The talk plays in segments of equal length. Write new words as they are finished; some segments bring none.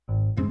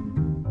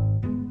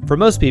For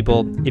most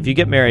people, if you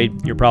get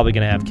married, you're probably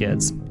going to have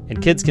kids,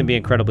 and kids can be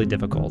incredibly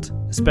difficult,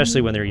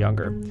 especially when they're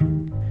younger.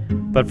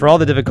 But for all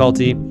the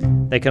difficulty,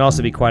 they can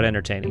also be quite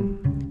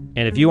entertaining.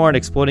 And if you aren't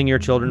exploiting your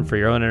children for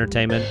your own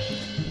entertainment,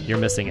 you're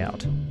missing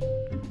out.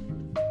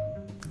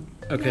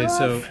 Okay,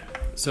 so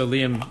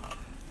Liam,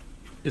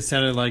 it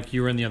sounded like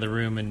you were in the other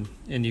room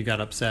and you got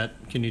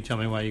upset. Can you tell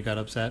me why you got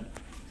upset?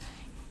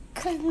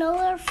 Because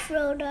Noah threw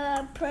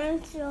a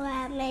pretzel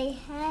at my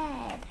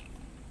head.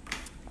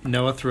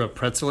 Noah threw a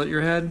pretzel at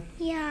your head?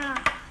 Yeah.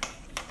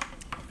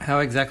 How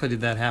exactly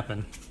did that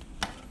happen?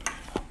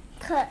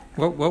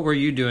 What were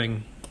you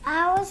doing?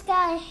 I was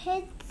going to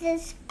hit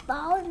this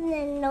ball and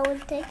then Noah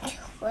take it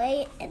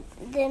away. And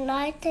then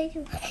I take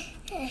it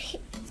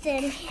away.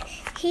 Then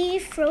he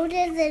threw it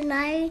and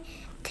I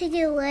take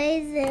it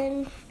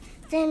away.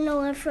 Then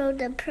Noah threw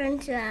the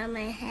pretzel at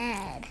my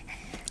head.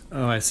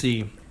 Oh, I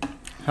see.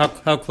 How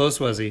close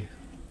was he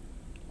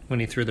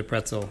when he threw the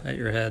pretzel at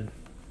your head?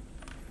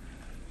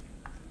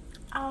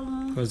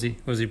 Was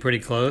he pretty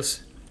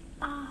close?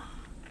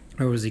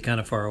 Or was he kind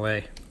of far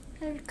away?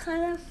 He was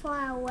kind of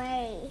far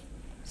away.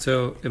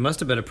 So it must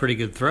have been a pretty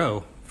good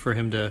throw for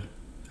him to...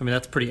 I mean,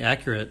 that's pretty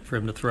accurate for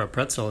him to throw a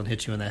pretzel and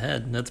hit you in the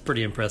head. That's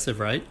pretty impressive,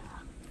 right?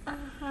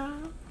 Uh-huh.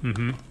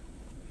 Mm-hmm.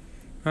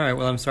 All right,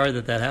 well, I'm sorry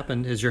that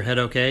happened. Is your head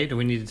okay? Do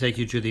we need to take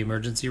you to the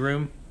emergency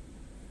room?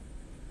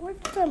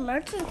 What's the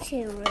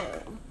emergency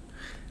room?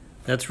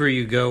 That's where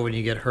you go when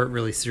you get hurt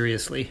really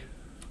seriously.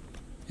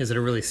 Is it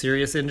a really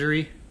serious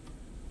injury?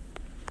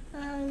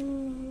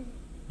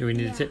 Do we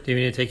need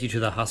to take you to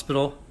the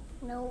hospital?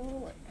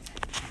 No.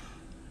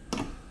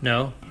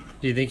 No?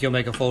 Do you think you'll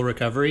make a full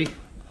recovery?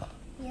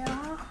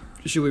 Yeah.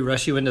 Should we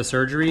rush you into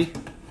surgery?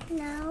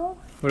 No.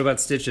 What about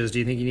stitches? Do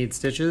you think you need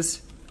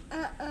stitches?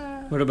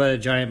 What about a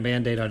giant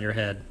Band-Aid on your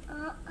head?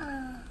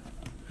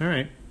 All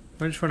right.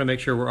 I just want to make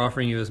sure we're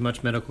offering you as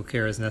much medical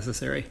care as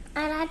necessary.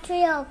 I'm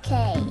actually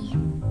okay.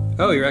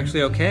 Oh, you're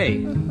actually okay?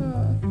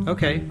 Mm-hmm.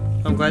 Okay.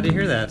 I'm glad to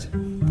hear that.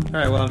 All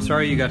right, well, I'm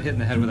sorry you got hit in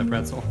the head with a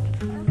pretzel.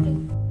 Okay.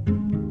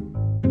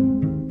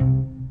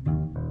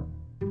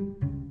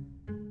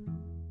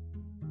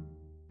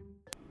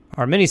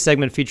 Our mini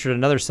segment featured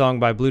another song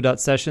by Blue Dot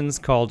Sessions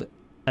called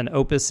An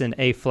Opus in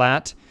A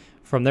Flat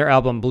from their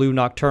album Blue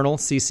Nocturnal,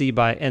 CC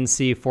by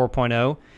NC 4.0.